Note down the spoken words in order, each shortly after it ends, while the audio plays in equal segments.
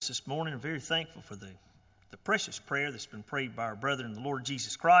this morning. I'm very thankful for the precious prayer that's been prayed by our brother in the Lord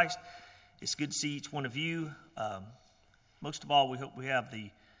Jesus Christ. It's good to see each one of you. Most of all, we hope we have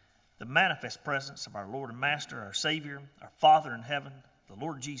the manifest presence of our Lord and Master, our Savior, our Father in heaven, the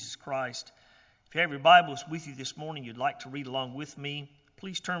Lord Jesus Christ. If you have your Bibles with you this morning, you'd like to read along with me,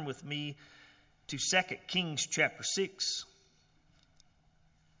 please turn with me to 2 Kings chapter 6.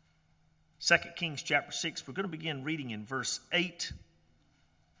 2 Kings chapter 6, we're going to begin reading in verse 8.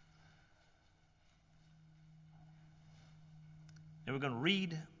 And we're going to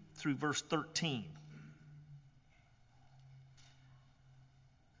read through verse 13.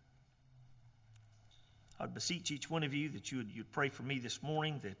 I would beseech each one of you that you'd pray for me this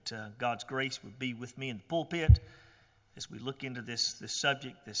morning, that God's grace would be with me in the pulpit as we look into this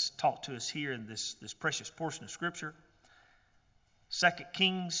subject that's taught to us here in this precious portion of Scripture. 2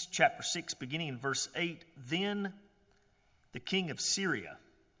 Kings chapter 6, beginning in verse 8. Then the king of Syria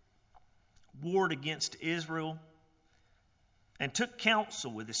warred against Israel and took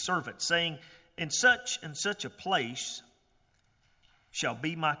counsel with his servants, saying, in such and such a place shall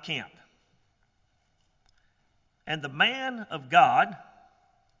be my camp. And the man of God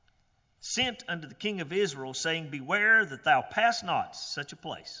sent unto the king of Israel, saying, beware that thou pass not such a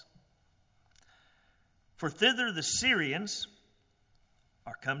place. For thither the Syrians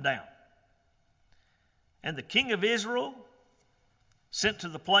are come down. And the king of Israel sent to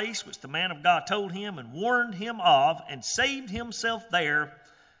the place which the man of God told him, and warned him of, and saved himself there,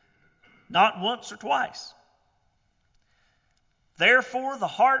 not once or twice. Therefore the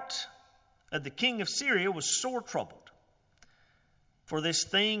heart of the king of Syria was sore troubled for this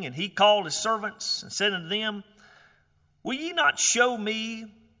thing, and he called his servants and said unto them, will ye not show me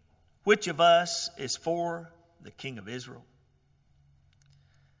which of us is for the king of Israel?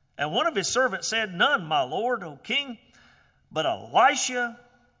 And one of his servants said, none, my lord, O king, but Elisha,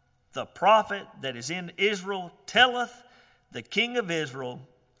 the prophet that is in Israel, telleth the king of Israel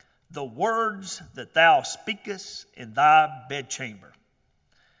the words that thou speakest in thy bedchamber.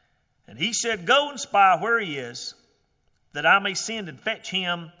 And he said, go and spy where he is, that I may send and fetch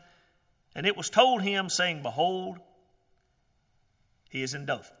him. And it was told him, saying, behold, he is in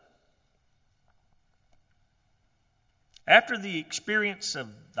Dothan. After the experience of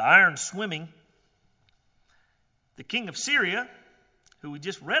the iron swimming, the king of Syria, who we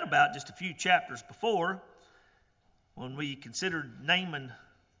just read about just a few chapters before, when we considered Naaman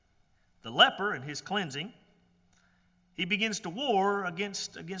the leper and his cleansing, he begins to war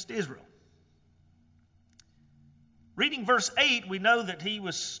against Israel. Reading verse 8, we know that he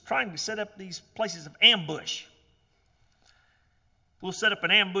was trying to set up these places of ambush. We'll set up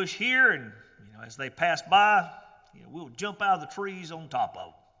an ambush here, and as they pass by, we'll jump out of the trees on top of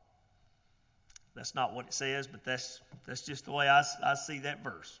them. That's not what it says, but that's just the way I see that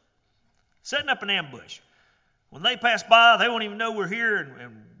verse. Setting up an ambush. When they pass by, they won't even know we're here,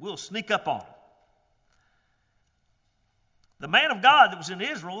 and we'll sneak up on them. The man of God that was in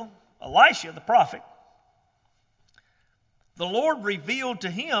Israel, Elisha the prophet, the Lord revealed to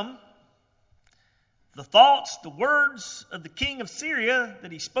him the thoughts, the words of the king of Syria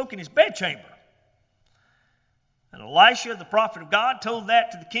that he spoke in his bedchamber. And Elisha, the prophet of God, told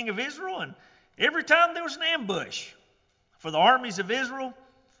that to the king of Israel, and every time there was an ambush for the armies of Israel,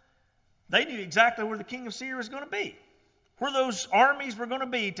 they knew exactly where the king of Syria was going to be, where those armies were going to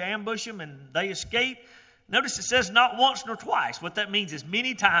be to ambush them, and they escaped. Notice it says not once nor twice. What that means is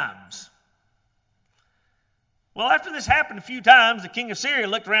many times. Well, after this happened a few times, the king of Syria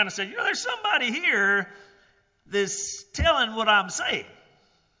looked around and said, there's somebody here that's telling what I'm saying.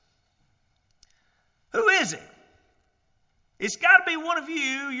 Who is it? It's got to be one of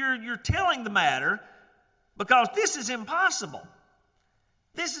you. You're telling the matter, because this is impossible.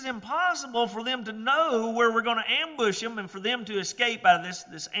 This is impossible for them to know where we're going to ambush them and for them to escape out of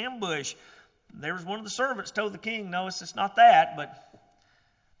this ambush. There was one of the servants told the king, no, it's not that, but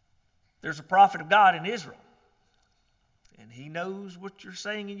there's a prophet of God in Israel. And he knows what you're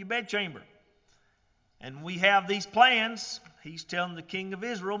saying in your bedchamber. And we have these plans. He's telling the king of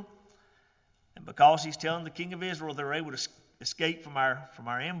Israel. And because he's telling the king of Israel, they're able to escape from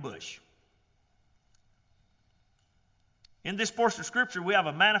our ambush. In this portion of Scripture, we have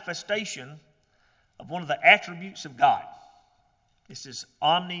a manifestation of one of the attributes of God. This is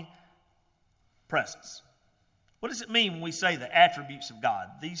Omnipresence. What does it mean when we say the attributes of God?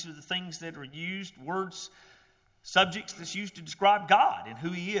 These are the things that are used, words, subjects that's used to describe God and who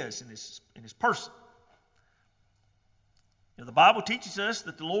He is in His person. The Bible teaches us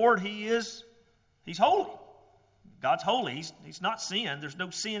that the Lord, He's holy. God's holy. He's not sin. There's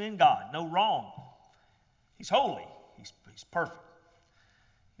no sin in God, no wrong. He's holy. He's perfect.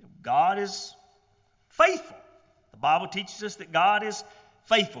 God is faithful. The Bible teaches us that God is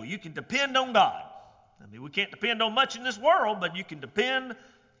faithful. You can depend on God. I mean, we can't depend on much in this world, but you can depend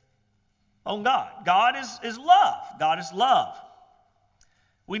on God. God is love. God is love.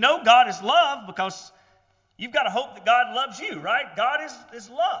 We know God is love because you've got to hope that God loves you, right? God is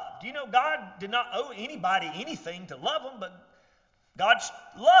love. Do you know God did not owe anybody anything to love them, but God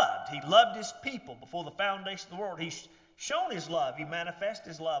loved. He loved his people before the foundation of the world. He's shown his love. He manifested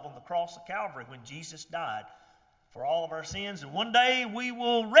his love on the cross of Calvary when Jesus died for all of our sins. And one day we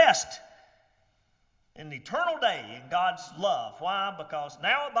will rest in the eternal day in God's love. Why? Because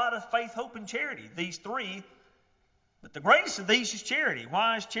now abideth faith, hope, and charity. These three. But the greatest of these is charity.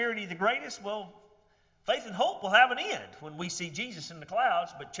 Why is charity the greatest? Well, faith and hope will have an end when we see Jesus in the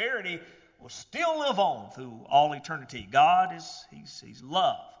clouds, but charity will still live on through all eternity. God He's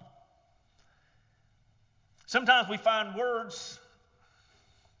love. Sometimes we find words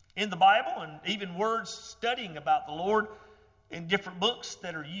in the Bible and even words studying about the Lord in different books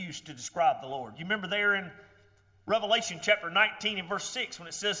that are used to describe the Lord. You remember there in Revelation chapter 19 and verse 6 when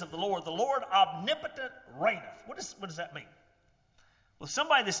it says of the Lord omnipotent reigneth. What does that mean? Well,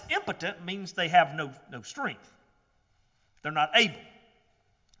 somebody that's impotent means they have no strength. They're not able.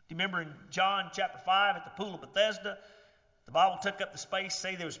 Do you remember in John chapter 5 at the pool of Bethesda, the Bible took up the space,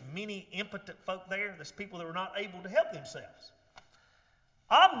 say there was many impotent folk there. There's people that were not able to help themselves.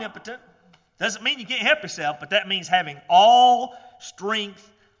 Omnipotent doesn't mean you can't help yourself, but that means having all strength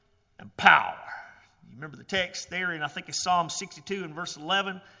and power. You remember the text there in, I think it's Psalm 62 and verse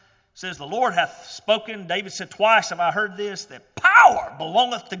 11. It says, the Lord hath spoken. David said, twice have I heard this, that power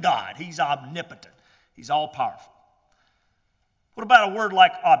belongeth to God. He's omnipotent. He's all powerful. What about a word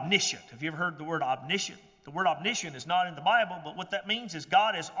like omniscient? Have you ever heard the word omniscient? The word omniscient is not in the Bible, but what that means is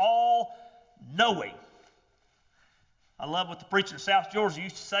God is all-knowing. I love what the preacher in South Georgia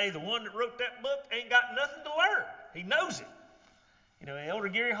used to say, the one that wrote that book ain't got nothing to learn. He knows it. You know, Elder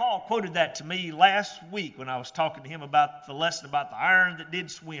Gary Hall quoted that to me last week when I was talking to him about the lesson about the iron that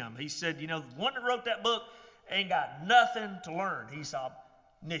did swim. He said, you know, the one that wrote that book ain't got nothing to learn. He's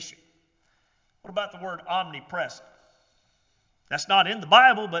omniscient. What about the word omnipresent? That's not in the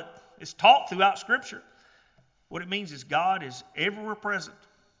Bible, but it's taught throughout Scripture. What it means is God is everywhere present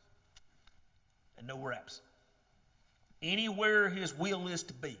and nowhere absent. Anywhere his will is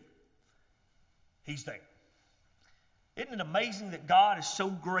to be, he's there. Isn't it amazing that God is so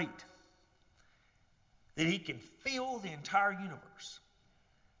great that he can fill the entire universe,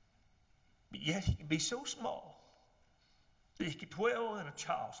 but yet he can be so small that he can dwell in a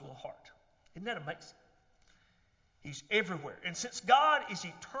child's little heart? Isn't that amazing? He's everywhere. And since God is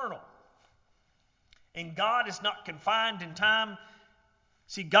eternal and God is not confined in time,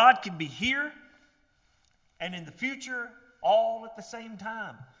 see, God can be here and in the future all at the same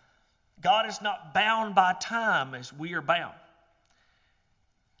time. God is not bound by time as we are bound.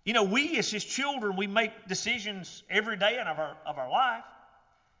 You know, we as his children, we make decisions every day of our life.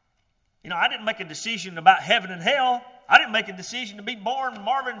 You know, I didn't make a decision about heaven and hell. I didn't make a decision to be born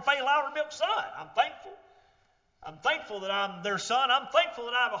Marvin and Faye Loudermilk's son. I'm thankful. I'm thankful that I'm their son. I'm thankful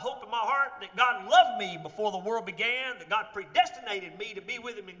that I have a hope in my heart that God loved me before the world began, that God predestinated me to be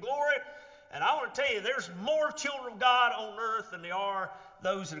with him in glory. And I want to tell you, there's more children of God on earth than there are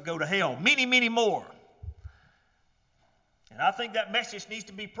those that go to hell. Many, many more. And I think that message needs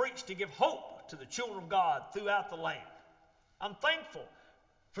to be preached to give hope to the children of God throughout the land. I'm thankful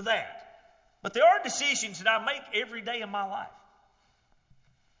for that. But there are decisions that I make every day in my life.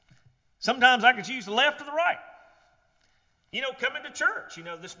 Sometimes I could choose the left or the right. You know, coming to church, you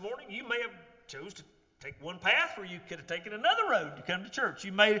know, this morning you may have chose to take one path or you could have taken another road to come to church.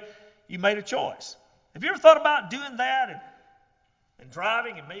 You made a choice. Have you ever thought about doing that and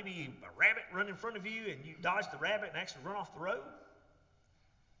driving and maybe a rabbit run in front of you and you dodge the rabbit and actually run off the road?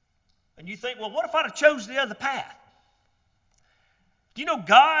 And you think, well, what if I'd have chose the other path? Do you know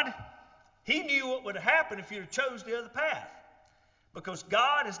God, he knew what would happen if you'd have chose the other path. Because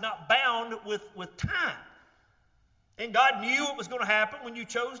God is not bound with time. And God knew what was going to happen when you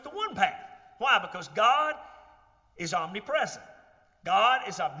chose the one path. Why? Because God is omnipresent. God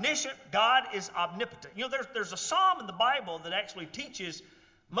is omniscient. God is omnipotent. You know, there's a psalm in the Bible that actually teaches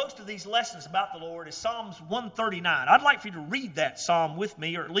most of these lessons about the Lord. Is Psalms 139. I'd like for you to read that psalm with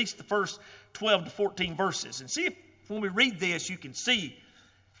me, or at least the first 12 to 14 verses, and see if when we read this you can see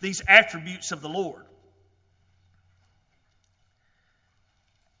these attributes of the Lord.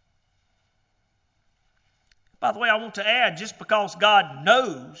 By the way, I want to add, just because God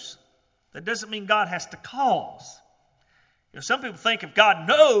knows, that doesn't mean God has to cause. You know, some people think if God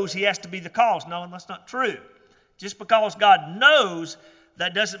knows, he has to be the cause. No, that's not true. Just because God knows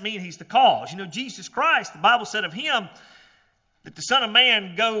that doesn't mean he's the cause. Jesus Christ, the Bible said of him that the Son of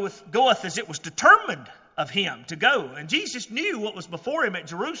Man goeth as it was determined of him to go. And Jesus knew what was before him at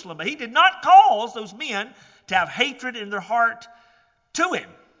Jerusalem, but he did not cause those men to have hatred in their heart to him.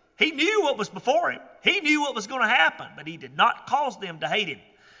 He knew what was before him. He knew what was going to happen, but he did not cause them to hate him.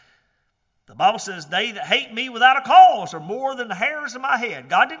 The Bible says, they that hate me without a cause are more than the hairs of my head.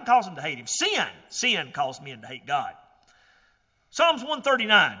 God didn't cause them to hate him. Sin caused men to hate God. Psalms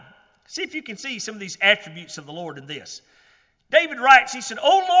 139. See if you can see some of these attributes of the Lord in this. David writes, he said,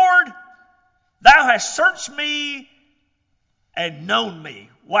 O Lord, thou hast searched me and known me.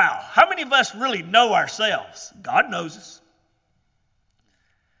 Wow. How many of us really know ourselves? God knows us.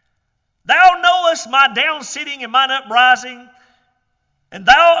 Thou knowest my down sitting and mine uprising, and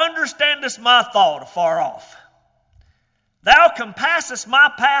thou understandest my thought afar off. Thou compassest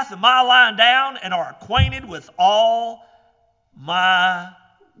my path and my lying down, and art acquainted with all my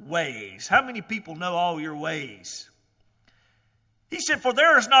ways. How many people know all your ways? He said, for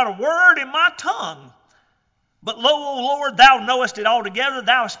there is not a word in my tongue, but lo, O Lord, thou knowest it altogether.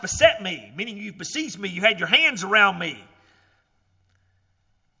 Thou hast beset me, meaning you besieged me. You had your hands around me.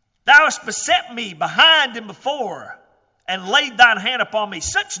 Thou hast beset me behind and before, and laid thine hand upon me.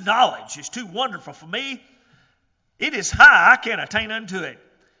 Such knowledge is too wonderful for me. It is high, I can't attain unto it.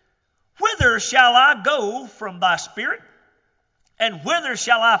 Whither shall I go from thy spirit? And whither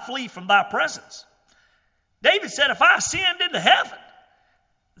shall I flee from thy presence? David said, if I ascend into heaven,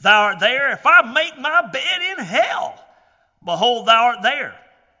 thou art there. If I make my bed in hell, behold, thou art there.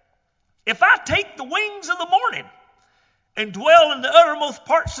 If I take the wings of the morning, and dwell in the uttermost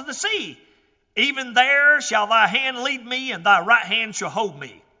parts of the sea, even there shall thy hand lead me, and thy right hand shall hold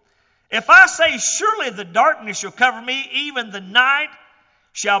me. If I say, surely the darkness shall cover me, even the night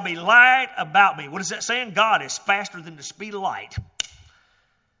shall be light about me. What is that saying? God is faster than the speed of light.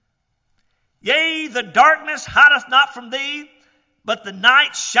 Yea, the darkness hideth not from thee, but the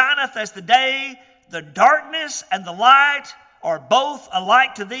night shineth as the day. The darkness and the light are both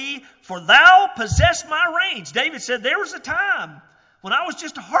alike to thee, for thou possess my reins. David said, there was a time when I was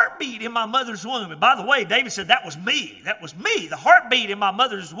just a heartbeat in my mother's womb. And by the way, David said, that was me. That was me. The heartbeat in my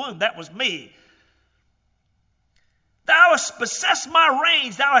mother's womb, that was me. Thou hast possessed my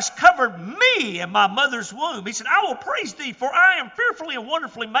reins. Thou hast covered me in my mother's womb. He said, I will praise thee, for I am fearfully and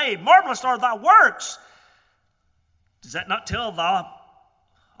wonderfully made. Marvelous are thy works. Does that not tell the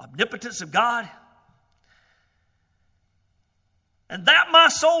omnipotence of God? And that my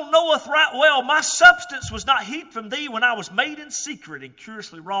soul knoweth right well, my substance was not hid from thee when I was made in secret and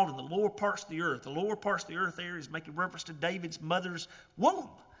curiously wrought in the lower parts of the earth. The lower parts of the earth there is making reference to David's mother's womb.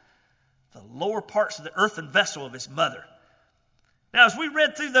 The lower parts of the earthen vessel of his mother. Now, as we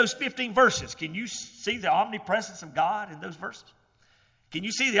read through those 15 verses, can you see the omnipresence of God in those verses? Can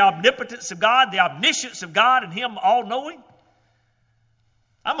you see the omnipotence of God, the omniscience of God, and him all-knowing?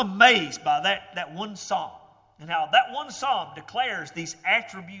 I'm amazed by that one psalm. And how that one psalm declares these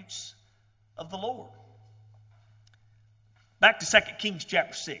attributes of the Lord. Back to 2 Kings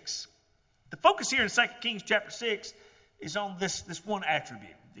chapter 6. The focus here in 2 Kings chapter 6 is on this one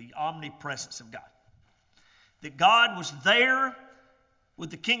attribute, the omnipresence of God. That God was there with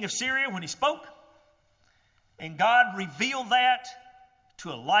the king of Syria when he spoke. And God revealed that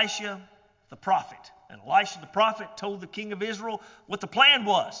to Elisha the prophet. And Elisha the prophet told the king of Israel what the plan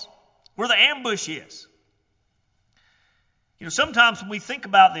was, where the ambush is. Sometimes when we think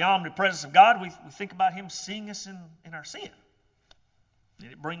about the omnipresence of God, we think about him seeing us in our sin.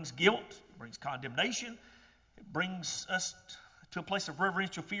 And it brings guilt, it brings condemnation, it brings us to a place of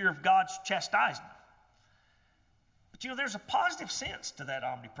reverential fear of God's chastisement. But there's a positive sense to that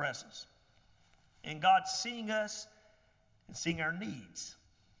omnipresence. And God seeing us and seeing our needs,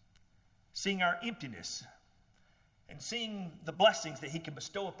 seeing our emptiness, and seeing the blessings that he can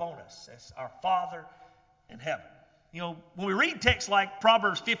bestow upon us as our Father in heaven. When we read texts like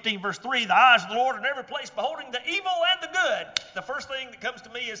Proverbs 15, verse 3, the eyes of the Lord are in every place, beholding the evil and the good. The first thing that comes to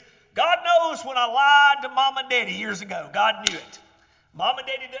me is, God knows when I lied to Mom and Daddy years ago. God knew it. Mom and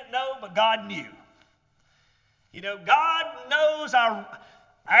Daddy didn't know, but God knew. God knows I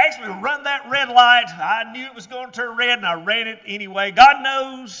actually run that red light. I knew it was going to turn red, and I ran it anyway. God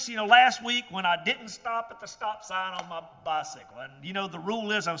knows, last week when I didn't stop at the stop sign on my bicycle. And, the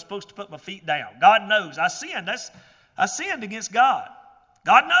rule is I'm supposed to put my feet down. God knows. I sinned. I sinned against God.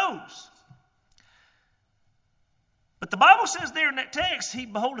 God knows. But the Bible says there in that text, he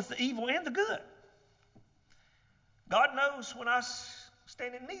beholdeth the evil and the good. God knows when I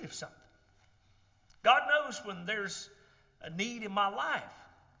stand in need of something. God knows when there's a need in my life.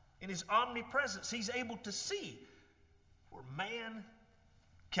 In his omnipresence, he's able to see where man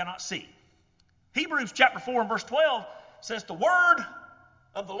cannot see. Hebrews chapter 4 and verse 12 says the word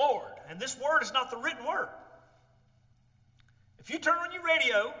of the Lord. And this word is not the written word. If you turn on your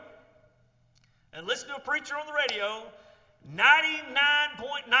radio and listen to a preacher on the radio,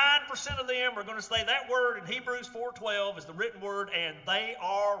 99.9% of them are going to say that word in Hebrews 4:12 is the written word, and they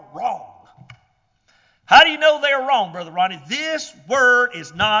are wrong. How do you know they are wrong, Brother Ronnie? This word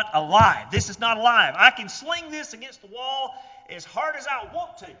is not alive. This is not alive. I can sling this against the wall as hard as I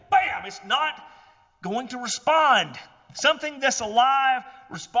want to. Bam! It's not going to respond. Something that's alive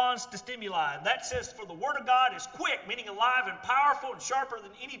responds to stimuli. That says, for the word of God is quick, meaning alive and powerful and sharper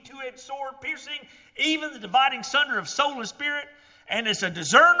than any two-edged sword, piercing even the dividing sunder of soul and spirit, and is a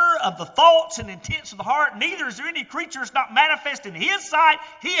discerner of the thoughts and intents of the heart. Neither is there any creature that's not manifest in his sight.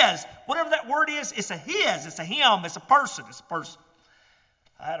 His, whatever that word is, it's a his, it's a him, it's a person, it's a person.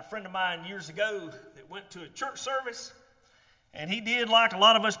 I had a friend of mine years ago that went to a church service, and he did like a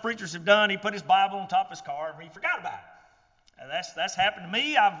lot of us preachers have done. He put his Bible on top of his car, and he forgot about it. And that's happened to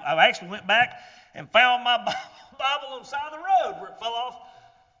me. I've actually went back and found my Bible on the side of the road where it fell off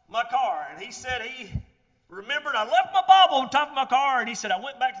my car. And he said he remembered I left my Bible on top of my car, and he said I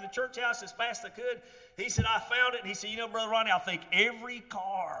went back to the church house as fast as I could. He said I found it, and he said, you know, Brother Ronnie, I think every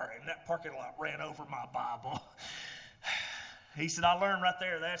car in that parking lot ran over my Bible. He said I learned right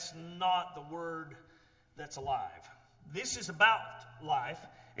there that's not the word that's alive. This is about life.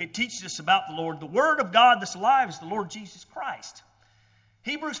 It teaches us about the Lord. The Word of God that's alive is the Lord Jesus Christ.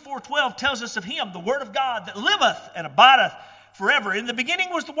 Hebrews 4:12 tells us of Him, the Word of God that liveth and abideth forever. In the beginning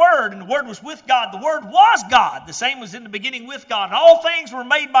was the Word, and the Word was with God. The Word was God. The same was in the beginning with God. And all things were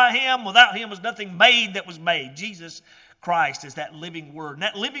made by Him. Without Him was nothing made that was made. Jesus Christ is that living Word. And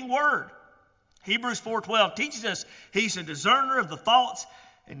that living Word, Hebrews 4:12 teaches us He's a discerner of the thoughts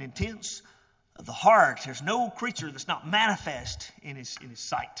and intents of the heart. There's no creature that's not manifest in his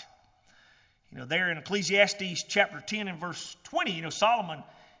sight. You know, there in Ecclesiastes chapter 10 and verse 20, you know, Solomon,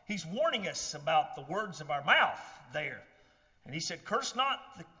 he's warning us about the words of our mouth there. And he said, curse not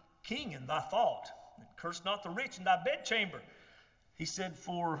the king in thy thought, and curse not the rich in thy bedchamber. He said,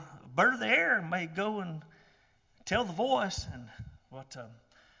 for a bird of the air may go and tell the voice, and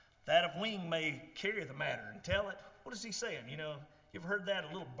that of wing may carry the matter and tell it. What is he saying? You know, you ever heard that? A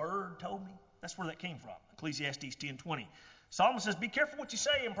little bird told me. That's where that came from, Ecclesiastes 10:20. Solomon says, be careful what you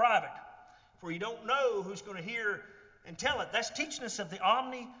say in private, for you don't know who's going to hear and tell it. That's teaching us of the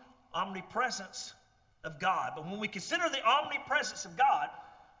omnipresence of God. But when we consider the omnipresence of God,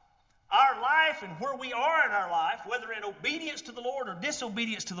 our life and where we are in our life, whether in obedience to the Lord or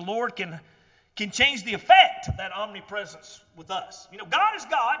disobedience to the Lord, can change the effect of that omnipresence with us. You know, God is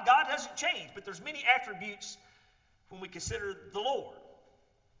God. God doesn't change, but there's many attributes when we consider the Lord.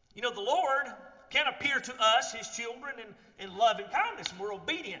 You know, the Lord can appear to us, His children, in love and kindness, and we're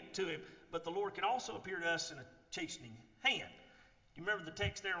obedient to Him. But the Lord can also appear to us in a chastening hand. You remember the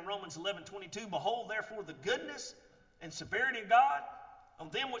text there in Romans 11:22, behold, therefore, the goodness and severity of God, on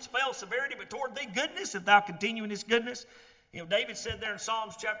them which fail severity, but toward thee goodness, if thou continue in His goodness. You know, David said there in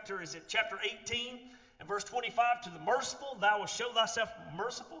Psalms chapter 18 and verse 25, to the merciful thou wilt show thyself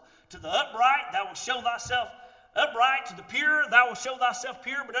merciful, to the upright thou wilt show thyself upright, to the pure thou wilt show thyself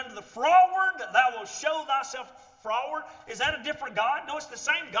pure, but unto the froward thou wilt show thyself froward. Is that a different God? No, it's the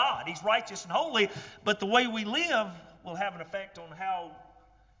same God. He's righteous and holy, but the way we live will have an effect on how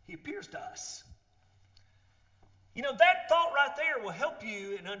He appears to us. You know, that thought right there will help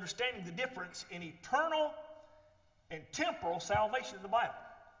you in understanding the difference in eternal and temporal salvation in the Bible,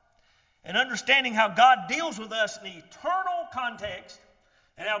 and understanding how God deals with us in the eternal context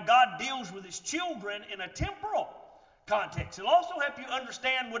and how God deals with His children in a temporal context. It'll also help you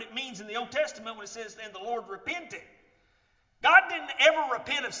understand what it means in the Old Testament when it says, and the Lord repented. God didn't ever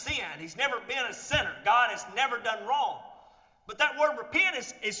repent of sin. He's never been a sinner. God has never done wrong. But that word repent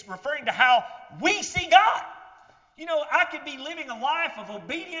is referring to how we see God. You know, I could be living a life of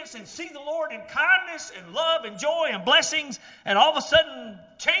obedience and see the Lord in kindness and love and joy and blessings, and all of a sudden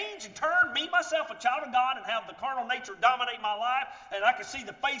change and turn, be myself a child of God, and have the carnal nature dominate my life, and I can see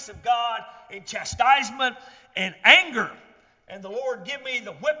the face of God in chastisement and anger, and the Lord give me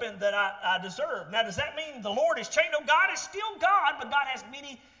the whipping that I deserve. Now, does that mean the Lord is changed? No, God is still God, but God has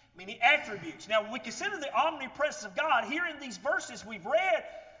many, many attributes. Now, when we consider the omnipresence of God, here in these verses we've read,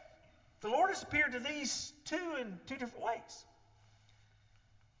 the Lord has appeared to these two in two different ways.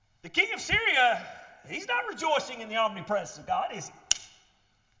 The king of Syria, he's not rejoicing in the omnipresence of God, is he?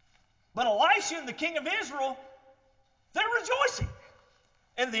 But Elisha and the king of Israel, they're rejoicing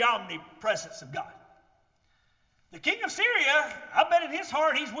in the omnipresence of God. The king of Syria, I bet in his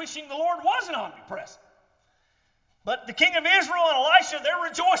heart he's wishing the Lord wasn't omnipresent. But the king of Israel and Elisha, they're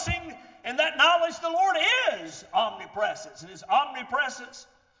rejoicing in that knowledge the Lord is omnipresence. And his omnipresence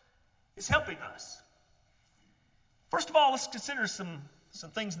is helping us. First of all, let's consider some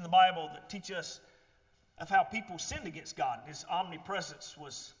things in the Bible that teach us of how people sinned against God. And his omnipresence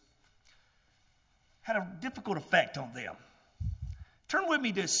had a difficult effect on them. Turn with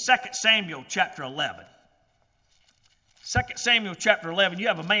me to 2 Samuel chapter 11. 2 Samuel chapter 11, you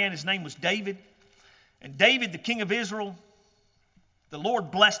have a man, his name was David. And David, the king of Israel, the Lord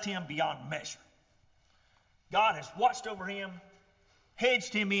blessed him beyond measure. God has watched over him,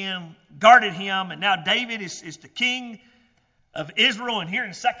 hedged him in, guarded him, and now David is the king of Israel. And here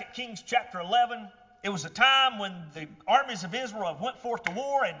in 2 Kings chapter 11, it was a time when the armies of Israel went forth to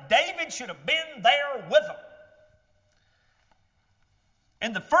war, and David should have been there with them.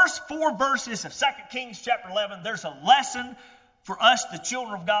 In the first 4 verses of 2 Kings chapter 11, there's a lesson for us, the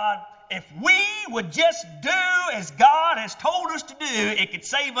children of God. If we would just do as God has told us to do, it could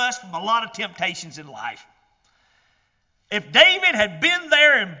save us from a lot of temptations in life. If David had been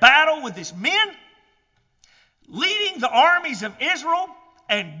there in battle with his men, leading the armies of Israel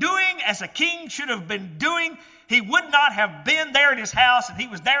and doing as a king should have been doing, he would not have been there in his house. And he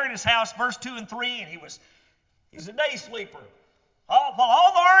was there in his house, verse 2 and 3, and he's a day sleeper. While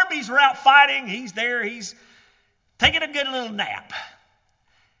all the armies were out fighting, he's there, he's taking a good little nap,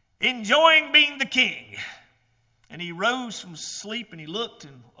 enjoying being the king. And he rose from sleep and he looked,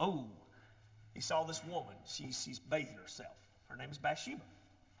 and he saw this woman. She's bathing herself. Her name is Bathsheba.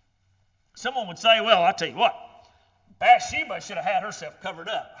 Someone would say, well, I'll tell you what, Bathsheba should have had herself covered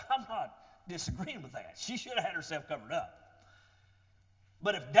up. I'm not disagreeing with that. She should have had herself covered up.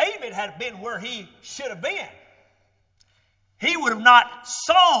 But if David had been where he should have been, he would have not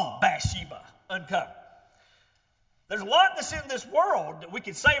saw Bathsheba uncovered. There's a lot that's in this world that we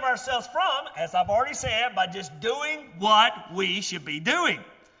can save ourselves from, as I've already said, by just doing what we should be doing.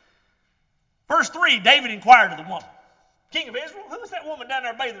 Verse 3, David inquired of the woman, king of Israel, who's that woman down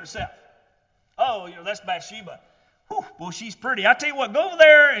there bathing herself? Oh, that's Bathsheba. Whew, well, she's pretty. I tell you what, go over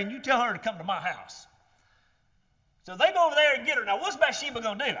there and you tell her to come to my house. So they go over there and get her. Now, what's Bathsheba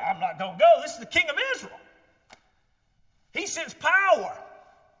going to do? I'm not going to go. This is the king of Israel. He sends power.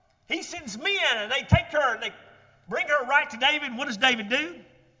 He sends men, and they take her and they bring her right to David. And what does David do?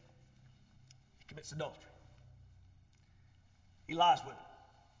 He commits adultery. He lies with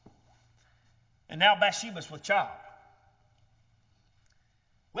her. And now Bathsheba's with child.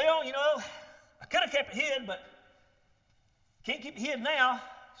 Well, I could have kept it hid, but can't keep it hid now.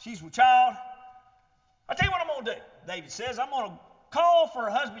 She's with child. I'll tell you what I'm going to do, David says. I'm going to call for her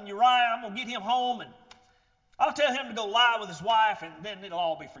husband Uriah. I'm going to get him home, and I'll tell him to go lie with his wife, and then it'll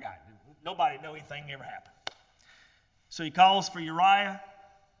all be forgotten. Nobody know anything ever happened. So he calls for Uriah.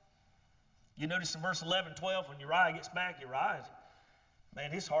 You notice in verse 11, 12, when Uriah gets back,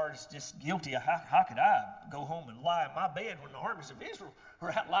 man, his heart is just guilty. How could I go home and lie in my bed when the armies of Israel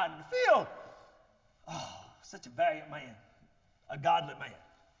were out lying in the field? Oh, such a valiant man, a godly man.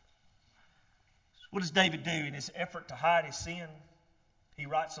 What does David do in his effort to hide his sin? He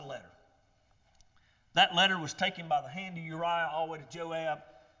writes a letter. That letter was taken by the hand of Uriah all the way to Joab.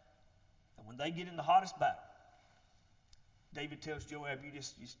 And when they get in the hottest battle, David tells Joab, you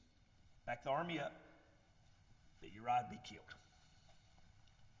just back the army up, that Uriah be killed.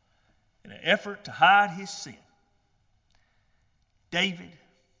 In an effort to hide his sin, David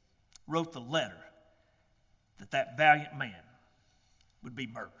wrote the letter that valiant man would be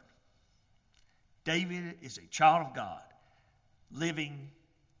murdered. David is a child of God living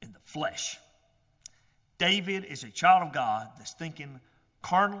in the flesh. David is a child of God that's thinking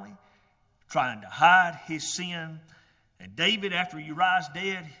carnally, trying to hide his sin. And David, after Uriah's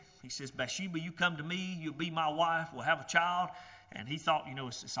dead, he says, Bathsheba, you come to me, you'll be my wife, we'll have a child. And he thought,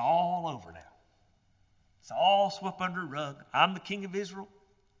 it's all over now. It's all swept under the rug. I'm the king of Israel.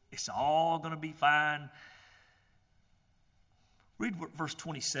 It's all going to be fine. Read verse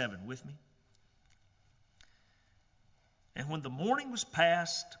 27 with me. And when the morning was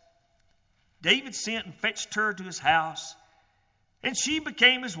past, David sent and fetched her to his house, and she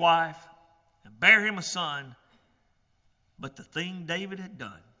became his wife and bare him a son. But the thing David had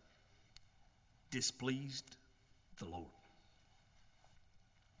done displeased the Lord.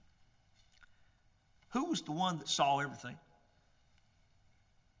 Who was the one that saw everything?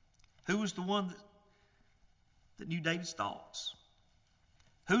 Who was the one that knew David's thoughts?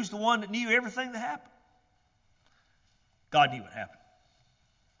 Who's the one that knew everything that happened? God knew what happened.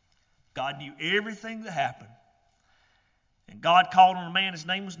 God knew everything that happened. And God called on a man, his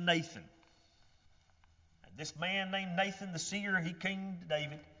name was Nathan. And this man named Nathan, the seer, he came to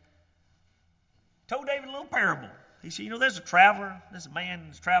David, told David a little parable. he said, there's a traveler. There's a man in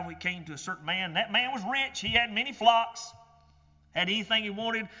his travel. He came to a certain man. That man was rich. He had many flocks, had anything he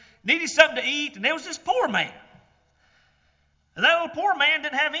wanted, needed something to eat. And there was this poor man. And that little poor man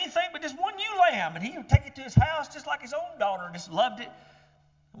didn't have anything but just one ewe lamb. And he would take it to his house just like his own daughter and just loved it.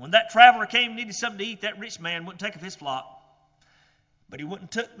 And when that traveler came and needed something to eat, that rich man wouldn't take of his flock. But he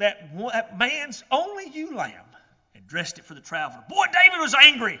wouldn't took that man's only ewe lamb and dressed it for the traveler. Boy, David was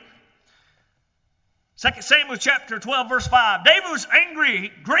angry. 2 Samuel chapter 12, verse 5. David was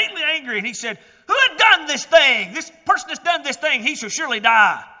angry, greatly angry, and he said, who had done this thing? This person that's done this thing, he shall surely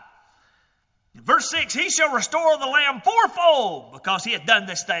die. In verse 6, he shall restore the lamb fourfold because he had done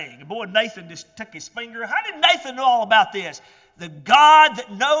this thing. And boy, Nathan just took his finger. How did Nathan know all about this? The God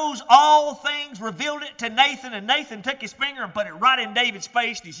that knows all things revealed it to Nathan, and Nathan took his finger and put it right in David's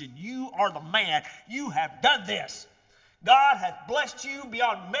face. And he said, you are the man. You have done this. God hath blessed you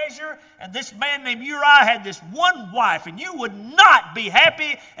beyond measure, and this man named Uriah had this one wife, and you would not be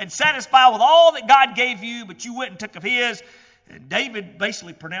happy and satisfied with all that God gave you, but you went and took of his. And David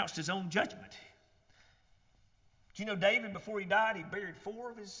basically pronounced his own judgment. Do you know David, before he died, he buried 4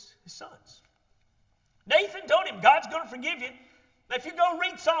 of his sons? Nathan told him, God's going to forgive you. Now, if you go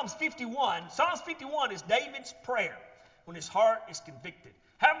read Psalms 51 is David's prayer when his heart is convicted.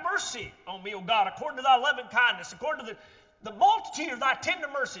 Have mercy on me, O God, according to thy loving kindness, according to the multitude of thy tender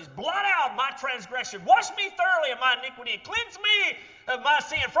mercies. Blot out my transgression. Wash me thoroughly of my iniquity and cleanse me of my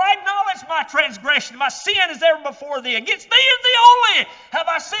sin. For I acknowledge my transgression. My sin is ever before thee. Against thee and thee only have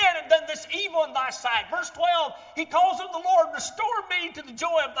I sinned and done this evil in thy sight. Verse 12, he calls on the Lord, restore me to the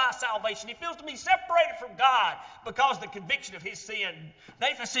joy of thy salvation. He feels to be separated from God because of the conviction of his sin.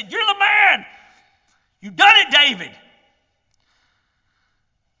 Nathan said, you're the man. You've done it, David.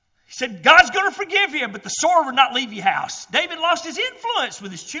 He said, God's going to forgive you, but the sword would not leave your house. David lost his influence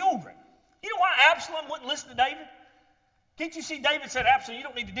with his children. You know why Absalom wouldn't listen to David? Can't you see David said, Absalom, you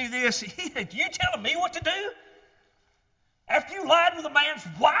don't need to do this. He said, you telling me what to do? After you lied with a man's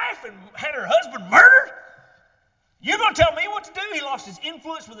wife and had her husband murdered? You're going to tell me what to do? He lost his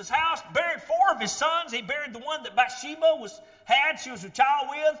influence with his house, buried 4 of his sons. He buried the one that Bathsheba she was a child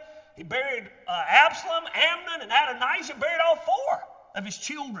with. He buried Absalom, Amnon, and Adonijah, buried all 4 of his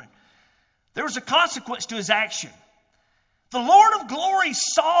children. There was a consequence to his action. The Lord of glory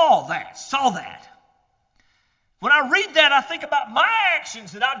saw that. When I read that, I think about my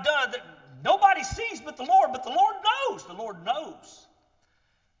actions that I've done that nobody sees but the Lord knows. The Lord knows.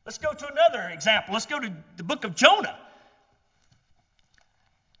 Let's go to another example. Let's go to the book of Jonah.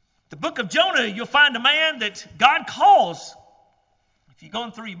 The book of Jonah, you'll find a man that God calls. If you're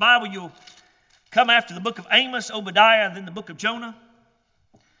going through your Bible, you'll come after the book of Amos, Obadiah, and then the book of Jonah.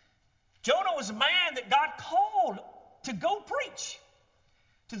 Jonah was a man that God called to go preach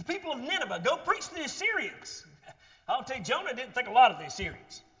to the people of Nineveh. Go preach to the Assyrians. I'll tell you, Jonah didn't think a lot of the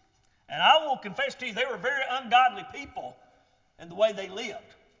Assyrians. And I will confess to you, they were very ungodly people in the way they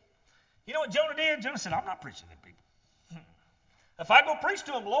lived. You know what Jonah did? Jonah said, I'm not preaching to them people. If I go preach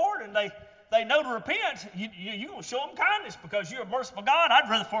to them, Lord, and they know to repent, you're going to show them kindness because you're a merciful God. I'd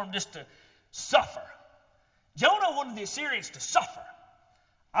rather for them just to suffer. Jonah wanted the Assyrians to suffer.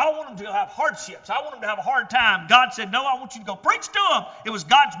 I want them to have hardships. I want them to have a hard time. God said, no, I want you to go preach to them. It was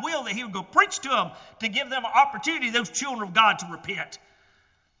God's will that he would go preach to them to give them an opportunity, those children of God, to repent.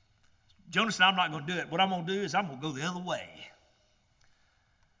 Jonah said, I'm not going to do it. What I'm going to do is I'm going to go the other way.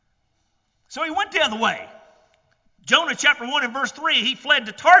 So he went the other way. Jonah chapter 1 and verse 3, he fled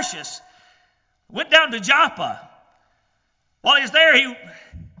to Tarshish, went down to Joppa. While he was there, he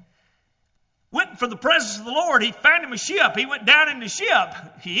went from the presence of the Lord. He found him a ship. He went down in the ship.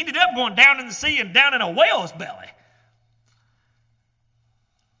 He ended up going down in the sea and down in a whale's belly.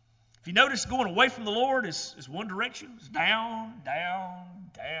 If you notice, going away from the Lord is one direction. It's down, down,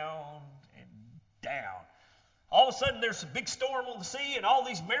 down, and down. All of a sudden, there's a big storm on the sea, and all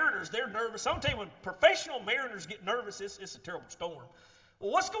these mariners, they're nervous. I'm telling you, when professional mariners get nervous, it's a terrible storm.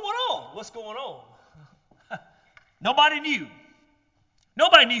 Well, what's going on? What's going on? Nobody knew.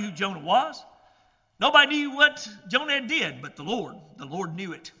 Nobody knew who Jonah was. Nobody knew what Jonah did, but the Lord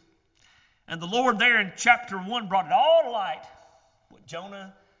knew it. And the Lord there in chapter 1 brought it all to light, what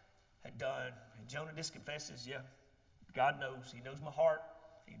Jonah had done. And Jonah just confesses, yeah, God knows. He knows my heart.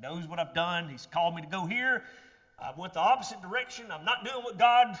 He knows what I've done. He's called me to go here. I went the opposite direction. I'm not doing what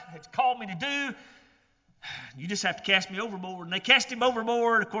God has called me to do. You just have to cast me overboard. And they cast him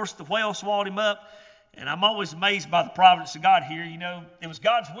overboard. Of course, the whale swallowed him up. And I'm always amazed by the providence of God here. You know, it was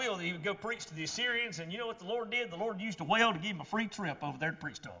God's will that he would go preach to the Assyrians. And you know what the Lord did? The Lord used a whale to give him a free trip over there to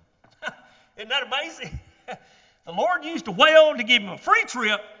preach to them. Isn't that amazing? The Lord used a whale to give him a free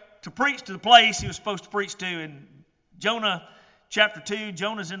trip to preach to the place he was supposed to preach to. And Jonah chapter 2,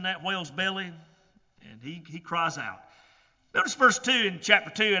 Jonah's in that whale's belly, and he cries out. Notice verse 2 in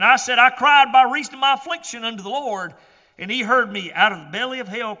chapter 2. And I said, I cried by reason of my affliction unto the Lord, and he heard me. Out of the belly of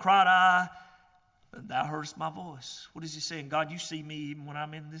hell cried I, and thou heardest my voice. What is he saying? God, you see me even when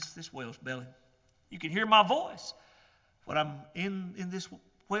I'm in this whale's belly. You can hear my voice when I'm in this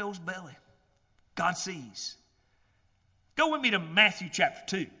whale's belly. God sees. Go with me to Matthew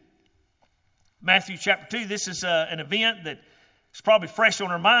chapter 2. Matthew chapter 2, this is an event that is probably fresh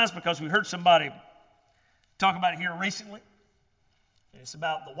on our minds because we heard somebody talk about it here recently. It's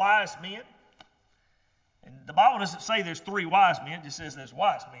about the wise men. And the Bible doesn't say there's 3 wise men. It just says there's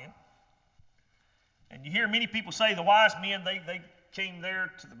wise men. And you hear many people say the wise men, they came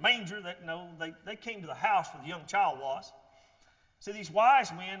there to the manger. They came to the house where the young child was. See, these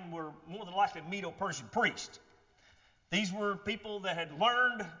wise men were more than likely Medo-Persian priests. These were people that had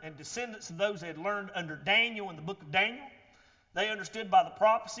learned, and descendants of those that had learned under Daniel in the book of Daniel. They understood by the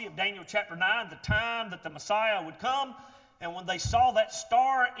prophecy of Daniel chapter 9 the time that the Messiah would come. And when they saw that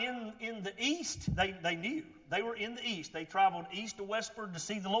star in the east, they knew. They were in the east. They traveled east to westward to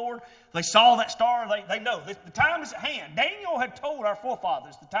see the Lord. They saw that star. They know the time is at hand. Daniel had told our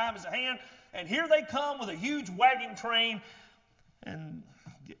forefathers the time is at hand. And here they come with a huge wagon train. And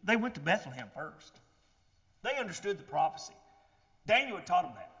they went to Bethlehem first. They understood the prophecy. Daniel had taught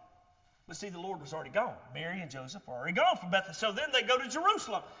them that. But see, the Lord was already gone. Mary and Joseph were already gone from Bethlehem. So then they go to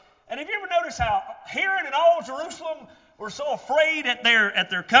Jerusalem. And have you ever noticed how Herod and all Jerusalem were so afraid at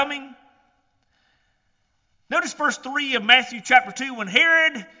their coming? Notice verse 3 of Matthew chapter 2. When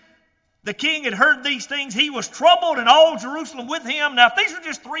Herod the king had heard these things, he was troubled, and all Jerusalem with him. Now, if these were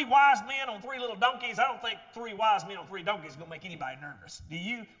just 3 wise men on 3 little donkeys, I don't think 3 wise men on 3 donkeys is going to make anybody nervous. Do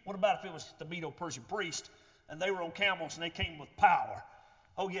you? What about if it was the Medo-Persian priest, and they were on camels, and they came with power?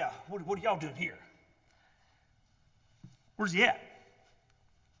 Oh, yeah, what are y'all doing here? Where's he at?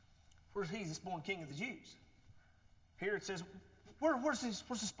 Where's he that's born king of the Jews? Here it says, where's this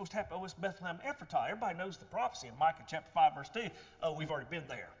supposed to happen? Oh, it's Bethlehem Ephratah. Everybody knows the prophecy in Micah chapter 5, verse 2. Oh, we've already been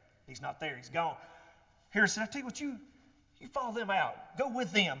there. He's not there. He's gone. Here it says, I tell you what, you follow them out. Go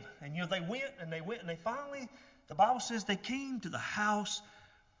with them. And they went, and they finally, the Bible says they came to the house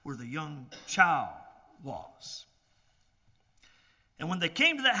where the young child was. And when they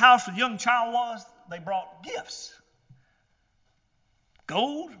came to that house where the young child was, they brought gifts.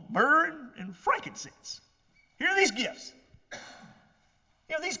 Gold, myrrh, and frankincense. Here are these gifts.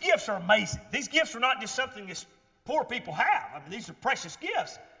 These gifts are amazing. These gifts are not just something that poor people have. I mean, these are precious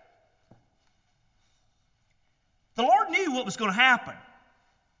gifts. The Lord knew what was going to happen.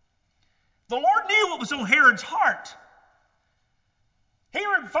 The Lord knew what was on Herod's heart.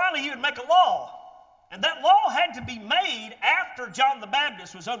 Herod finally, he would make a law. And that law had to be made after John the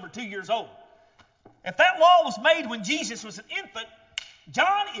Baptist was over 2 years old. If that law was made when Jesus was an infant,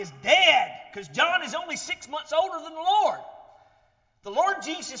 John is dead, because John is only 6 months older than the Lord. The Lord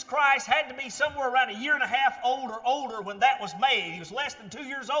Jesus Christ had to be somewhere around 1.5 years old or older when that was made. He was less than 2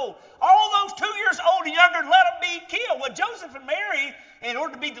 years old. All those 2 years old and younger, let them be killed. Well, Joseph and Mary, in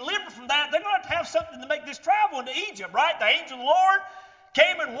order to be delivered from that, they're going to have something to make this travel into Egypt, right? The angel of the Lord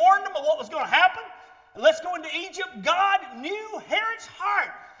came and warned them of what was going to happen. Let's go into Egypt. God knew Herod's heart.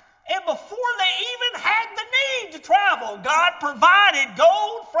 And before they even had the need to travel, God provided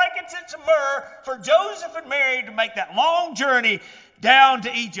gold, frankincense, and myrrh for Joseph and Mary to make that long journey down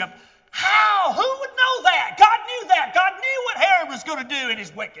to Egypt. How? Who would know that? God knew that. God knew what Herod was going to do in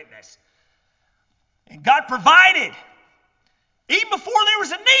his wickedness. And God provided. Even before there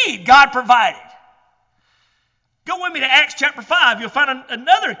was a need, God provided. Go with me to Acts chapter 5. You'll find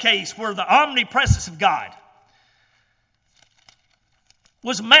another case where the omnipresence of God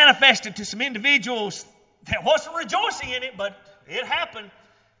was manifested to some individuals that wasn't rejoicing in it, but it happened.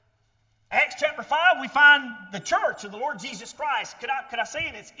 Acts chapter 5, we find the church of the Lord Jesus Christ. Could I say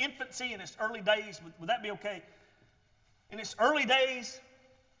in its infancy, in its early days? Would that be okay? In its early days.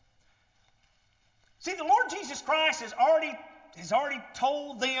 See, the Lord Jesus Christ has already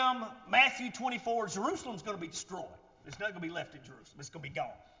told them, Matthew 24, Jerusalem's going to be destroyed. It's not going to be left in Jerusalem. It's going to be gone.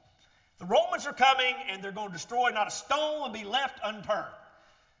 The Romans are coming, and they're going to destroy. Not a stone will be left unturned.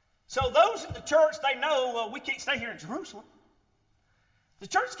 So those in the church, they know we can't stay here in Jerusalem. The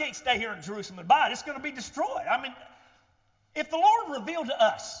church can't stay here in Jerusalem and abide. It's going to be destroyed. I mean, if the Lord revealed to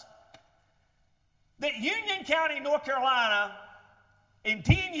us that Union County, North Carolina, in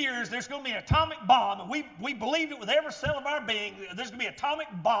 10 years, there's going to be an atomic bomb, and we believed it with every cell of our being, there's going to be an atomic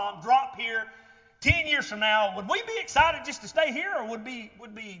bomb drop here 10 years from now, would we be excited just to stay here, or would we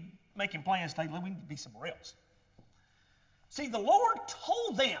be making plans to we need to be somewhere else? See, the Lord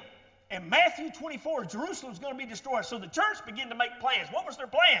told them In Matthew 24, Jerusalem's going to be destroyed. So the church began to make plans. What was their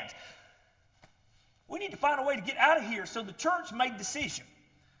plans? We need to find a way to get out of here. So the church made a decision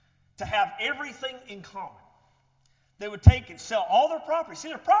to have everything in common. They would take and sell all their property. See,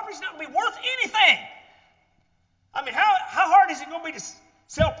 their property's not going to be worth anything. I mean, how hard is it going to be to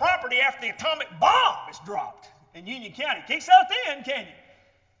sell property after the atomic bomb is dropped in Union County? You can't sell it then, can you?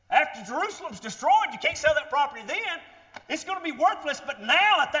 After Jerusalem's destroyed, you can't sell that property then. It's going to be worthless. But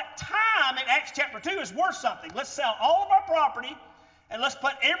now, at that time, in Acts chapter 2, it's worth something. Let's sell all of our property, and let's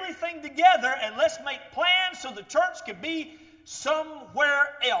put everything together, and let's make plans so the church could be somewhere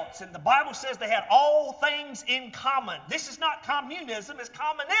else. And the Bible says they had all things in common. This is not communism, it's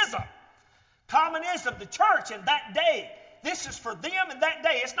communism. Communism, the church in that day. This is for them in that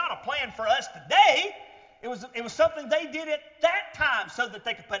day. It's not a plan for us today. It was something they did at that time so that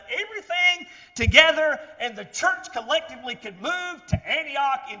they could put everything together and the church collectively could move to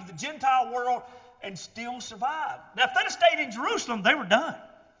Antioch into the Gentile world and still survive. Now, if they'd have stayed in Jerusalem, they were done.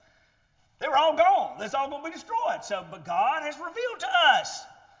 They were all gone. It's all going to be destroyed. But God has revealed to us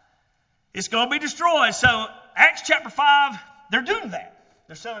it's going to be destroyed. So Acts chapter 5, they're doing that.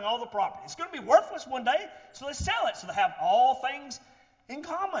 They're selling all the property. It's going to be worthless one day, so they sell it. So they have all things in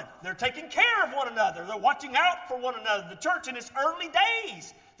common. They're taking care of one another. They're watching out for one another. The church in its early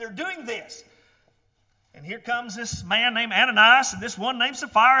days, they're doing this. And here comes this man named Ananias and this one named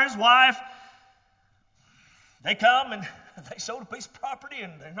Sapphira, his wife. They come and they sold a piece of property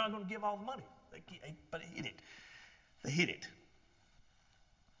and they're not going to give all the money. But they hid it. They hid it.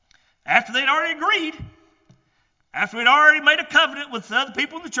 After they'd already agreed, after we'd already made a covenant with the other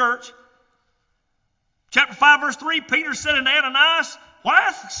people in the church, chapter 5, verse 3, Peter said unto Ananias, why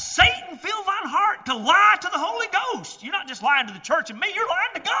hath Satan filled thine heart to lie to the Holy Ghost? You're not just lying to the church and me, you're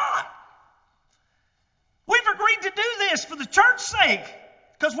lying to God. We've agreed to do this for the church's sake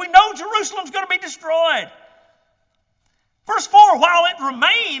because we know Jerusalem's going to be destroyed. Verse 4, while it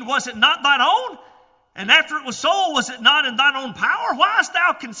remained, was it not thine own? And after it was sold, was it not in thine own power? Why hast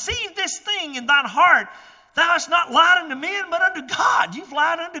thou conceived this thing in thine heart? Thou hast not lied unto men, but unto God. You've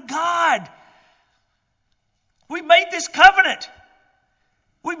lied unto God. We made this covenant.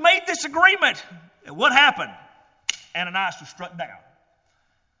 We made this agreement. And what happened? Ananias was struck down.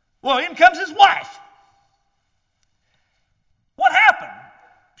 Well, in comes his wife. What happened?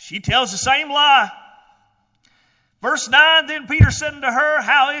 She tells the same lie. Verse 9, then Peter said unto her,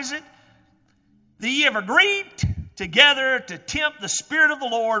 how is it that ye have agreed together to tempt the Spirit of the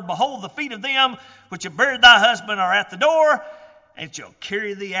Lord? Behold, the feet of them which have buried thy husband are at the door, and shall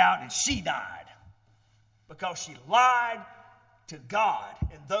carry thee out. And she died because she lied to God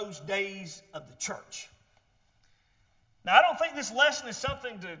in those days of the church. Now, I don't think this lesson is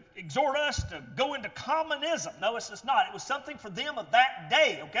something to exhort us to go into communism. No, it's not. It was something for them of that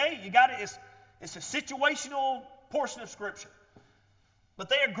day, okay? You got it. It's a situational portion of Scripture. But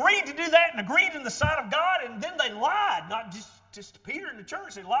they agreed to do that and agreed in the sight of God, and then they lied, not just to Peter and the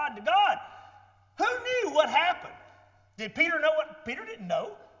church. They lied to God. Who knew what happened? Did Peter know what? Peter didn't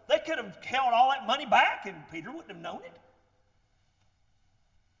know. They could have held all that money back, and Peter wouldn't have known it.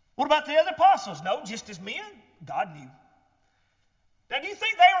 What about the other apostles? No, just as men, God knew. Now, do you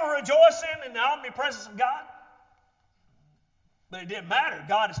think they were rejoicing in the omnipresence of God? But it didn't matter.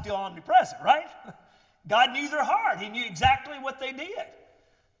 God is still omnipresent, right? God knew their heart. He knew exactly what they did.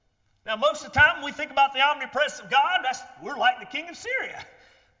 Now, most of the time when we think about the omnipresence of God, we're like the king of Syria.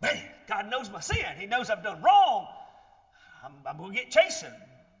 Man, God knows my sin. He knows I've done wrong. I'm going to get chastened.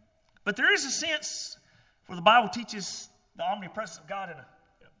 But there is a sense where the Bible teaches the omnipresence of God in a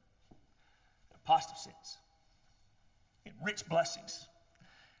positive sense, in rich blessings.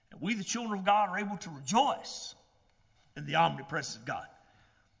 And we, the children of God, are able to rejoice in the omnipresence of God.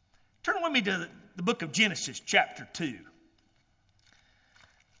 Turn with me to the book of Genesis, chapter 2.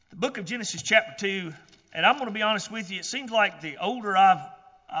 The book of Genesis, chapter 2, and I'm going to be honest with you, it seems like the older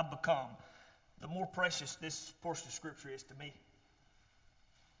I've become, the more precious this portion of Scripture is to me.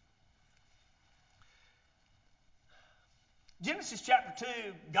 Genesis chapter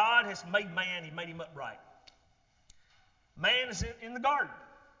 2, God has made man. He made him upright. Man is in the garden.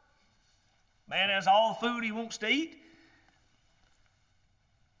 Man has all the food he wants to eat.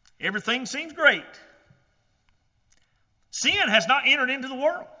 Everything seems great. Sin has not entered into the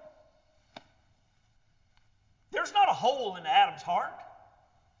world. There's not a hole in Adam's heart.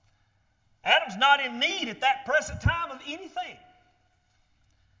 Adam's not in need at that present time of anything.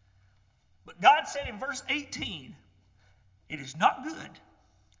 But God said in verse 18, it is not good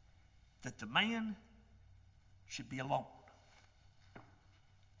that the man should be alone.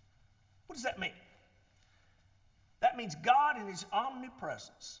 What does that mean? That means God in His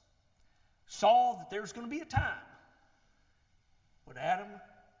omnipresence saw that there was going to be a time when Adam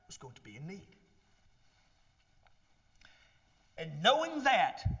was going to be in need. And knowing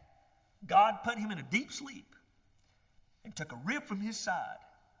that, God put him in a deep sleep and took a rib from his side,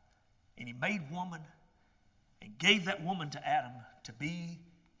 and he made woman and gave that woman to Adam to be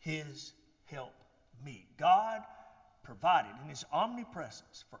his helpmeet. God provided in his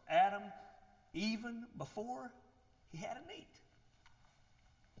omnipresence for Adam even before he had a need.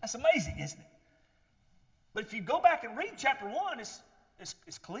 That's amazing, isn't it? But if you go back and read chapter 1,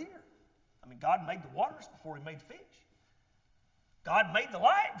 it's clear. I mean, God made the waters before he made the fish. God made the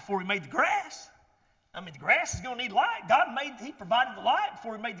light before he made the grass. I mean, the grass is going to need light. He provided the light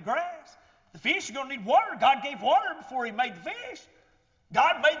before he made the grass. The fish are going to need water. God gave water before he made the fish.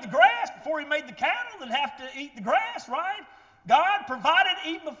 God made the grass before he made the cattle that have to eat the grass, right? God provided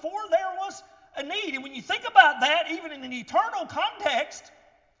even before there was a need. And when you think about that, even in an eternal context,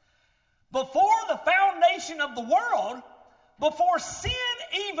 before the foundation of the world, before sin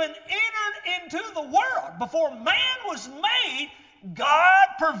even entered into the world, before man was made, God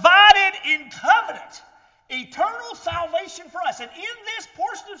provided in covenant eternal salvation for us. And in this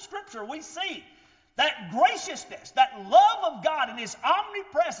portion of Scripture, we see that graciousness, that love of God in his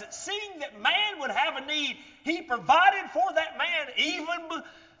omnipresence, seeing that man would have a need, he provided for that man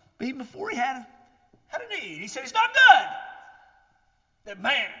even before he had a need. He said, it's not good that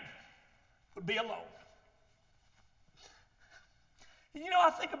man would be alone. And I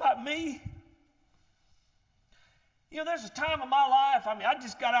think about me. There's a time in my life, I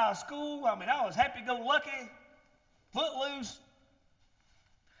just got out of school. I was happy-go-lucky, footloose,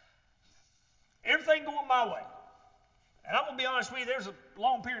 everything going my way. And I'm going to be honest with you, there's a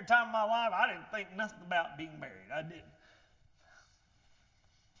long period of time in my life I didn't think nothing about being married. I didn't.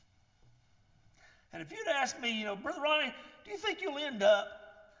 And if you'd asked me, Brother Ronnie, do you think you'll end up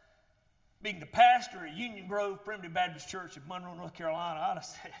being the pastor at Union Grove Primitive Baptist Church in Monroe, North Carolina? I'd have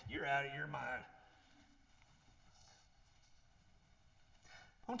said, you're out of your mind.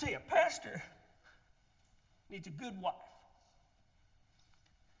 I'm going to tell you, a pastor needs a good wife.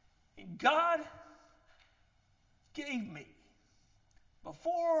 And God gave me,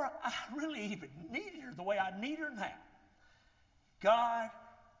 before I really even needed her the way I need her now, God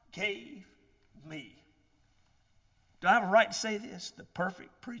gave me, do I have a right to say this? The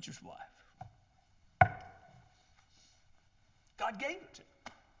perfect preacher's wife. God gave it to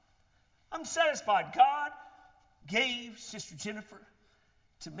me. I'm satisfied. God gave Sister Jennifer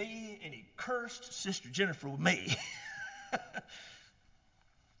to me, and he cursed Sister Jennifer with me. I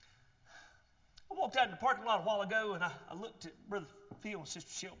walked out in the parking lot a while ago, and I looked at Brother Phil and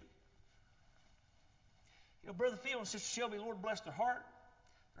Sister Shelby. Brother Phil and Sister Shelby, Lord bless their heart,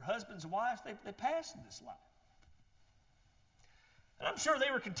 their husbands and wives, they passed in this life. And I'm sure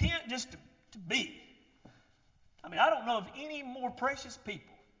they were content just to be. I don't know of any more precious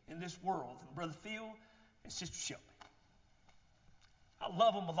people in this world than Brother Phil and Sister Shelby. I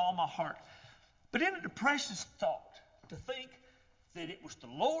love them with all my heart. But isn't it a precious thought to think that it was the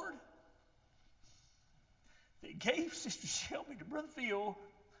Lord that gave Sister Shelby to Brother Phil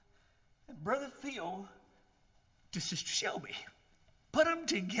and Brother Phil to Sister Shelby? Put them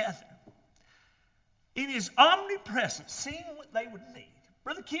together in his omnipresence, seeing what they would need.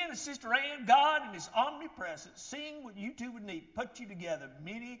 Brother Ken and Sister Ann, God in his omnipresence, seeing what you two would need, put you together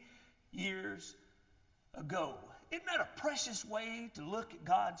many years ago. Isn't that a precious way to look at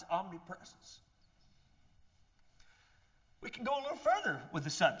God's omnipresence? We can go a little further with the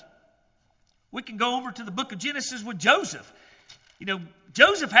subject. We can go over to the book of Genesis with Joseph.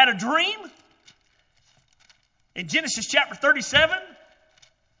 Joseph had a dream in Genesis chapter 37.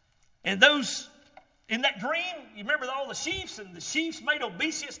 And in that dream, you remember all the sheep, and the sheep made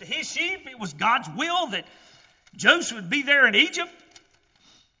obeisance to his sheep. It was God's will that Joseph would be there in Egypt.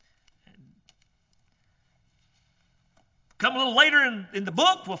 Come a little later in the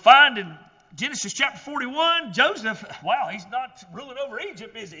book, we'll find in Genesis chapter 41, Joseph, wow, he's not ruling over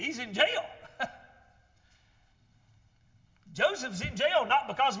Egypt, is he? He's in jail. Joseph's in jail not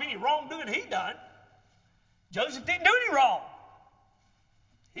because of any wrongdoing he done. Joseph didn't do any wrong.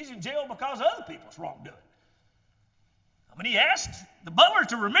 He's in jail because of other people's wrongdoing. He asked the butler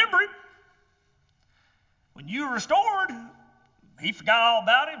to remember it. When you were restored, he forgot all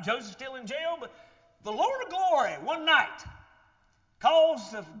about him. Joseph's still in jail, but the Lord of glory one night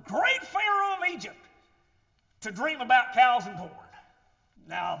caused the great Pharaoh of Egypt to dream about cows and corn.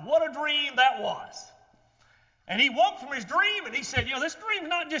 Now, what a dream that was. And he woke from his dream and he said, this dream is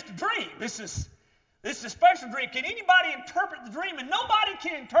not just a dream. This is a special dream. Can anybody interpret the dream? And nobody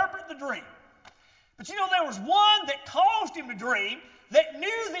can interpret the dream. But there was one that caused him to dream that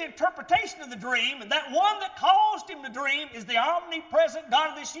knew the interpretation of the dream, and that one that caused him to dream is the omnipresent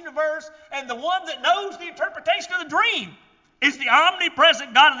God of this universe, and the one that knows the interpretation of the dream is the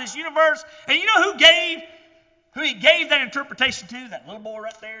omnipresent God of this universe. And you know who he gave that interpretation to? That little boy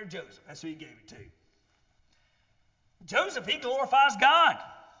right there, Joseph. That's who he gave it to. Joseph, he glorifies God.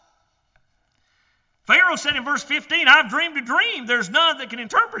 Pharaoh said in verse 15, I've dreamed a dream. There's none that can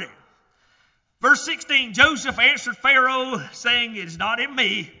interpret it. Verse 16, Joseph answered Pharaoh, saying, it is not in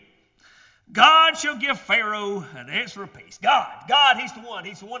me. God shall give Pharaoh an answer of peace. God, he's the one.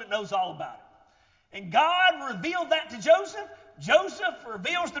 He's the one that knows all about it. And God revealed that to Joseph. Joseph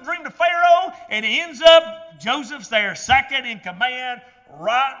reveals the dream to Pharaoh, and it ends up Joseph's there, second in command,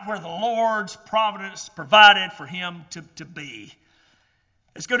 right where the Lord's providence provided for him to be.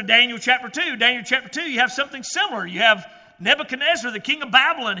 Let's go to Daniel chapter 2. Daniel chapter 2, you have something similar. You have Nebuchadnezzar, the king of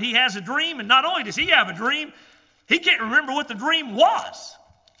Babylon. He has a dream, and not only does he have a dream, he can't remember what the dream was.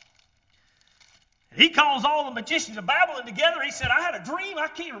 He calls all the magicians of Babylon together. He said, I had a dream. I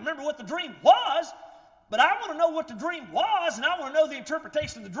can't remember what the dream was, but I want to know what the dream was, and I want to know the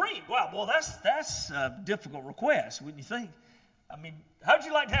interpretation of the dream. Well, that's a difficult request, wouldn't you think? I mean, how'd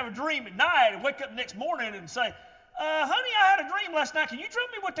you like to have a dream at night and wake up the next morning and say, honey, I had a dream last night. Can you tell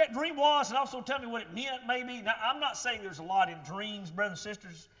me what that dream was and also tell me what it meant maybe? Now, I'm not saying there's a lot in dreams, brothers and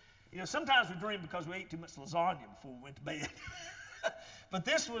sisters. You know, sometimes we dream because we ate too much lasagna before we went to bed. But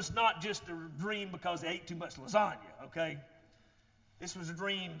this was not just a dream because they ate too much lasagna, okay? This was a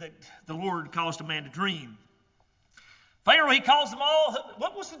dream that the Lord caused a man to dream. Pharaoh, he calls them all.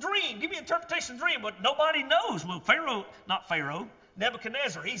 What was the dream? Give me an interpretation of the dream. But nobody knows. Well,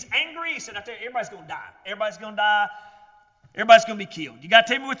 Nebuchadnezzar, he's angry. He said, I tell you, everybody's going to die. Everybody's going to die. Everybody's going to be killed. You got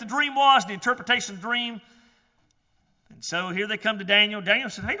to tell me what the dream was, the interpretation of the dream. And so here they come to Daniel. Daniel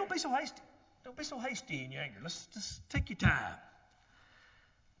said, hey, don't be so hasty. Don't be so hasty in your anger. Let's just take your time.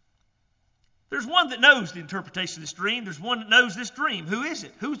 There's one that knows the interpretation of this dream. There's one that knows this dream. Who is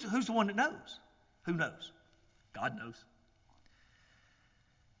it? Who's the one that knows? Who knows? God knows.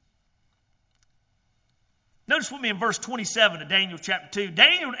 Notice with me in verse 27 of Daniel chapter 2.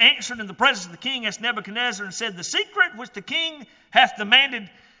 Daniel answered in the presence of the king as Nebuchadnezzar and said, the secret which the king hath demanded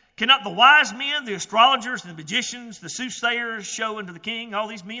cannot the wise men, the astrologers, the magicians, the soothsayers show unto the king? All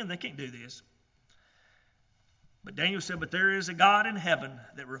these men, they can't do this. But Daniel said, but there is a God in heaven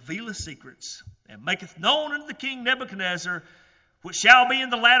that revealeth secrets and maketh known unto the king Nebuchadnezzar which shall be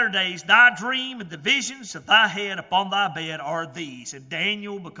in the latter days. Thy dream and the visions of thy head upon thy bed are these. And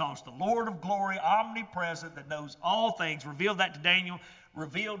Daniel, because the Lord of glory, omnipresent, that knows all things, revealed that to Daniel,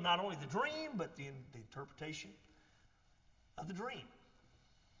 revealed not only the dream, but the interpretation of the dream.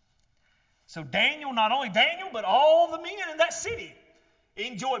 So Daniel, not only Daniel, but all the men in that city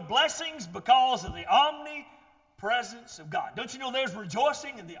enjoyed blessings because of the omnipresence of God. Don't you know there's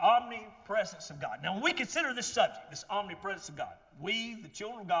rejoicing in the omnipresence of God? Now, when we consider this subject, this omnipresence of God, we, the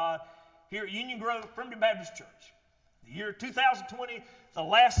children of God, here at Union Grove Primitive Baptist Church, the year 2020, the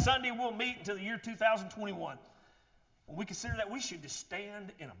last Sunday we'll meet until the year 2021. When we consider that, we should just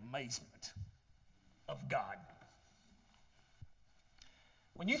stand in amazement of God.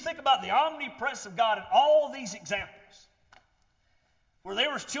 When you think about the omnipresence of God and all these examples, where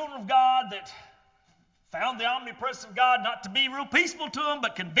there was children of God that found the omnipresence of God not to be real peaceful to them,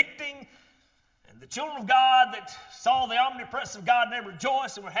 but convicting, and the children of God that saw the omnipresence of God and they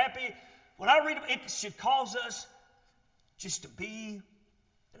rejoiced and were happy. When I read it, it should cause us just to be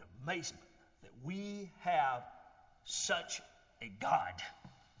in amazement that we have such a God.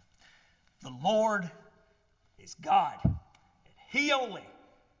 The Lord is God, and He only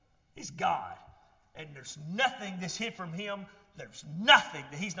is God. And there's nothing that's hid from Him. There's nothing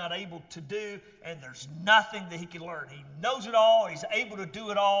that He's not able to do, and there's nothing that He can learn. He knows it all. He's able to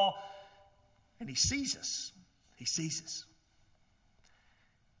do it all. And He sees us. He sees us.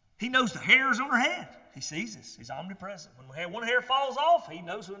 He knows the hairs on our head. He sees us. He's omnipresent. When one hair falls off, He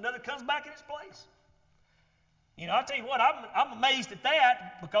knows when another comes back in its place. You know, I tell you what, I'm amazed at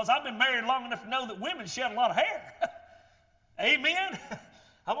that because I've been married long enough to know that women shed a lot of hair. Amen?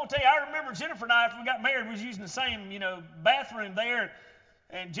 I'm going to tell you, I remember Jennifer and I, after we got married, we was using the same, bathroom there.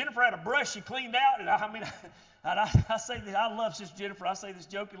 And Jennifer had a brush she cleaned out. And I say this, I love Sister Jennifer. I say this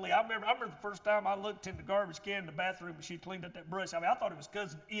jokingly. I remember the first time I looked in the garbage can in the bathroom and she cleaned up that brush. I thought it was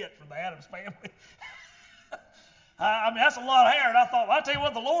Cousin It from the Addams Family. That's a lot of hair. And I thought, well, I tell you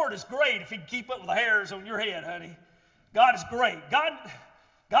what, the Lord is great if He can keep up with the hairs on your head, honey. God is great. God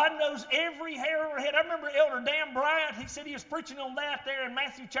knows every hair on our head. I remember Elder Dan Bryant, he said he was preaching on that there in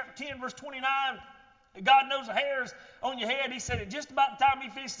Matthew chapter 10, verse 29. God knows the hairs on your head. He said at just about the time he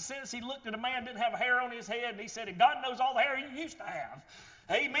finished the sentence, he looked at a man that didn't have a hair on his head, and he said, God knows all the hair you used to have.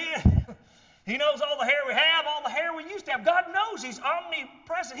 Amen. He knows all the hair we have, all the hair we used to have. God knows. He's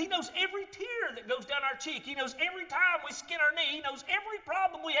omnipresent. He knows every tear that goes down our cheek. He knows every time we skin our knee. He knows every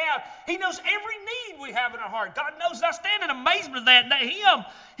problem we have. He knows every need we have in our heart. God knows. And I stand in amazement of that.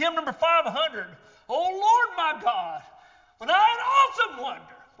 Hymn number 500. Oh, Lord, my God, when I in awesome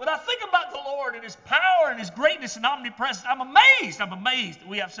wonder, when I think about the Lord and His power and His greatness and omnipresence, I'm amazed that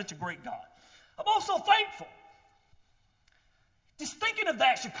we have such a great God. I'm also thankful. Just thinking of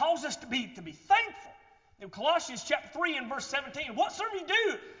that should cause us to be thankful. In Colossians chapter 3 and verse 17, whatsoever you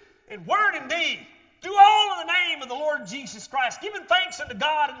do in word and deed, do all in the name of the Lord Jesus Christ, giving thanks unto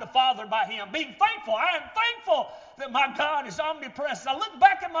God and the Father by Him, being thankful. I am thankful that my God is omnipresent. I look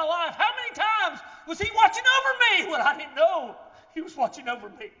back at my life, how many times was He watching over me when I didn't know He was watching over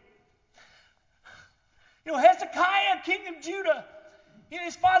me? You know, Hezekiah, king of Judah,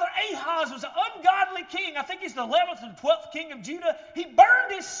 his father Ahaz was an ungodly king. I think he's the 11th and 12th king of Judah. He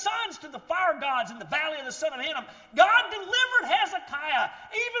burned his sons to the fire gods in the valley of the son of Hinnom. God delivered Hezekiah.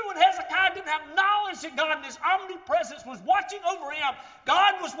 Even when Hezekiah didn't have knowledge that God in His omnipresence was watching over him,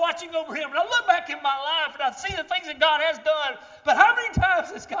 God was watching over him. And I look back in my life and I see the things that God has done. But how many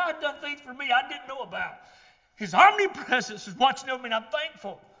times has God done things for me I didn't know about? His omnipresence is watching over me, and I'm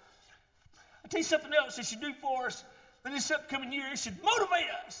thankful. I'll tell you something else it should do for us. In this upcoming year, it should motivate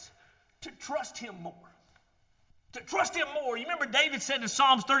us to trust Him more. To trust Him more. You remember David said in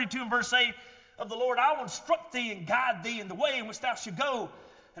Psalms 32 and verse 8 of the Lord, I will instruct thee and guide thee in the way in which thou should go,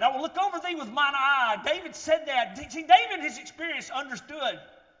 and I will look over thee with mine eye. David said that. See, David in his experience understood.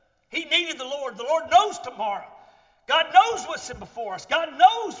 He needed the Lord. The Lord knows tomorrow. God knows what's before us. God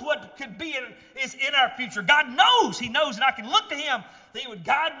knows what could be is in our future. God knows. He knows, and I can look to Him that He would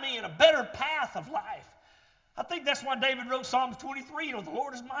guide me in a better path of life. I think that's why David wrote Psalms 23. The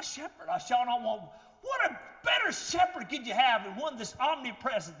Lord is my shepherd. I shall not want. What a better shepherd could you have than one that's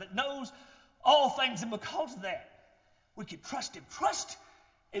omnipresent, that knows all things. And because of that, we can trust Him. Trust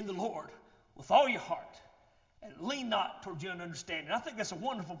in the Lord with all your heart and lean not towards your own understanding. I think that's a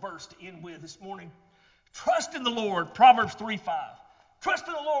wonderful verse to end with this morning. Trust in the Lord, Proverbs 3:5. Trust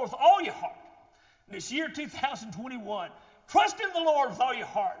in the Lord with all your heart. In this year 2021, trust in the Lord with all your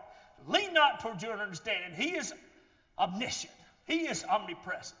heart. Lean not towards your own understanding. He is omniscient. He is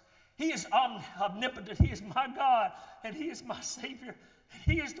omnipresent. He is omnipotent. He is my God, and He is my Savior.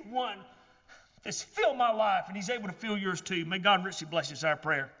 He is the one that's filled my life, and He's able to fill yours too. May God richly bless us, our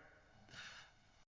prayer.